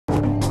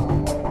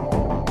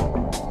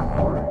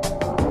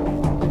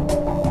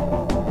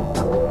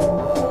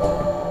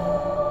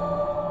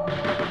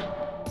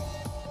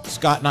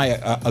Scott and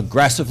I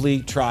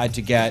aggressively tried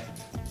to get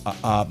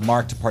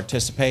Mark to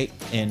participate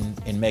in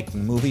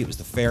making the movie. It was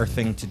the fair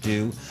thing to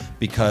do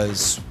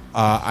because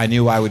I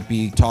knew I would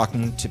be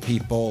talking to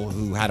people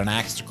who had an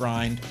axe to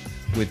grind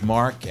with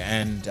Mark,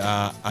 and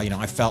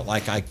I felt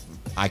like I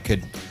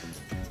could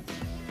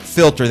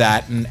filter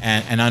that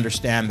and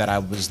understand that I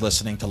was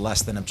listening to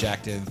less than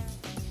objective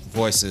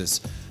voices.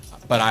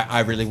 But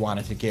I really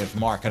wanted to give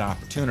Mark an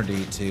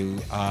opportunity to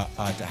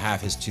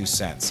have his 2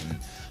 cents. And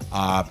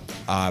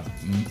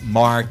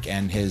Mark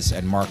and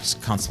Mark's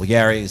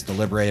consiglieres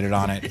deliberated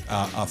on it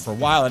for a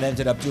while and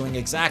ended up doing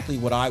exactly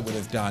what I would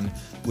have done,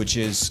 which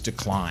is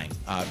decline.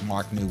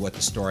 Mark knew what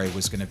the story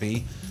was going to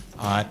be,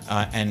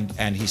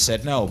 and he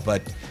said no.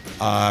 But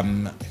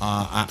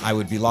I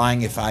would be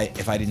lying if I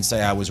didn't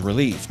say I was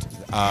relieved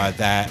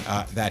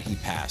that he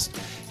passed.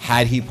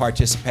 Had he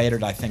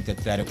participated, I think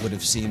that it would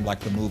have seemed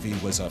like the movie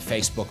was a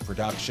Facebook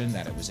production,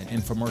 that it was an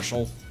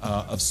infomercial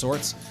of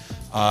sorts.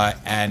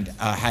 And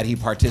had he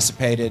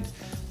participated,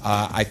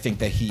 I think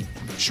that he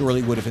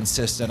surely would have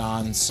insisted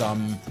on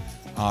some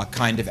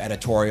kind of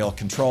editorial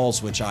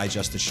controls, which I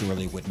just as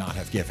surely would not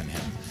have given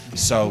him.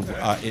 So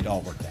it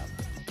all worked out.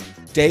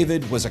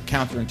 David was a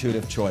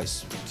counterintuitive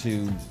choice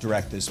to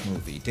direct this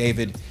movie.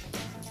 David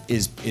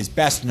is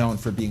best known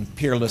for being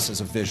peerless as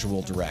a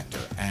visual director,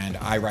 and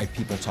I write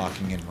people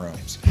talking in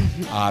rooms.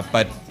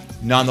 But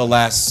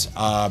nonetheless,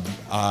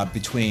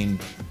 between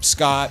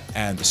Scott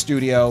and the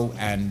studio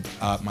and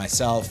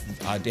myself,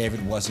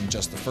 David wasn't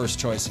just the first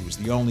choice, he was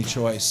the only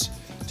choice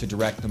to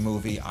direct the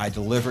movie. I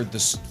delivered the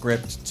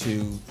script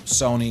to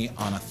Sony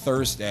on a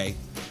Thursday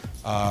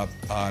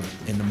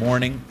in the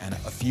morning, and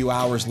a few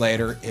hours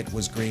later it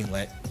was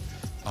greenlit.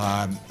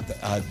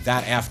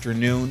 That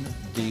afternoon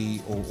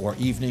or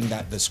evening,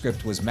 that the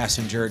script was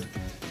messengered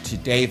to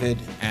David,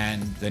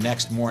 and the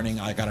next morning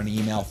I got an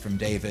email from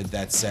David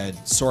that said,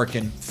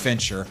 "Sorkin,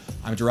 Fincher,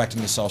 I'm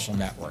directing The Social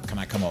Network. Can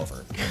I come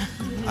over?"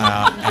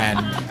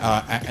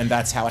 And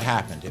that's how it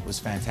happened. It was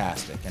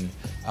fantastic. And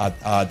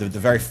the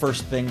very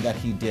first thing that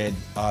he did,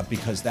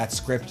 because that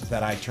script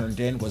that I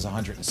turned in was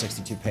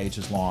 162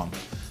 pages long,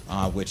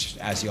 which,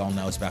 as you all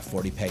know, is about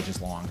 40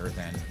 pages longer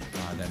than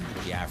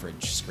the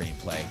average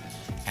screenplay.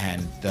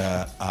 And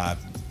the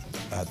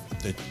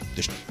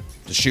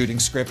shooting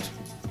script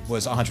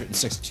was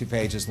 162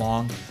 pages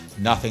long.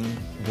 Nothing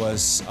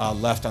was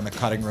left on the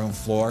cutting room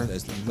floor.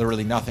 There's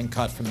literally nothing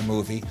cut from the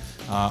movie.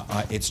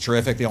 It's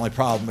terrific. The only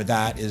problem with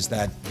that is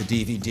that the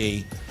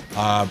DVD,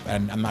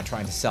 and I'm not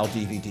trying to sell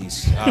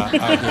DVDs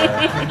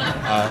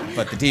here,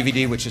 but the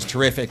DVD, which is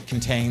terrific,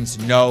 contains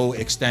no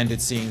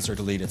extended scenes or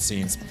deleted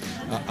scenes.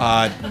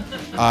 But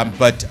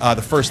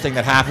the first thing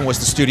that happened was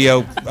the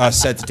studio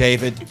said to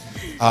David,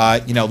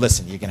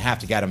 listen, you're going to have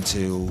to get him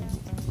to,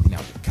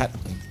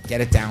 get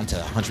it down to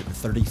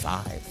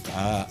 135.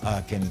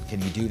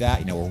 Can you do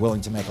that? We're willing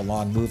to make a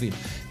long movie.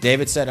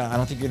 David said, I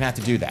don't think you're going to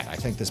have to do that. I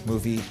think this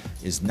movie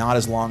is not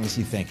as long as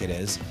you think it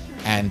is.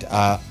 And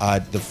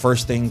the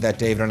first thing that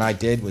David and I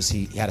did was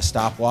he had a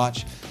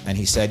stopwatch, and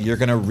he said, you're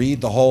going to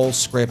read the whole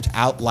script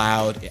out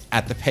loud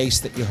at the pace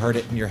that you heard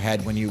it in your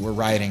head when you were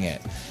writing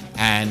it.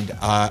 And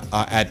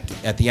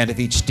at the end of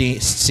each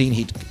scene,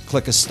 he'd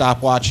click a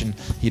stopwatch and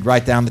he'd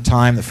write down the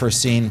time. The first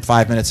scene,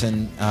 5 minutes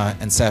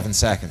and 7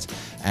 seconds.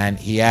 And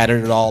he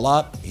added it all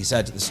up. He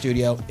said to the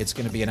studio, it's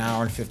going to be 1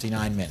 hour and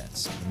 59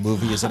 minutes. The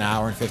movie is 1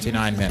 hour and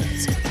 59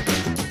 minutes.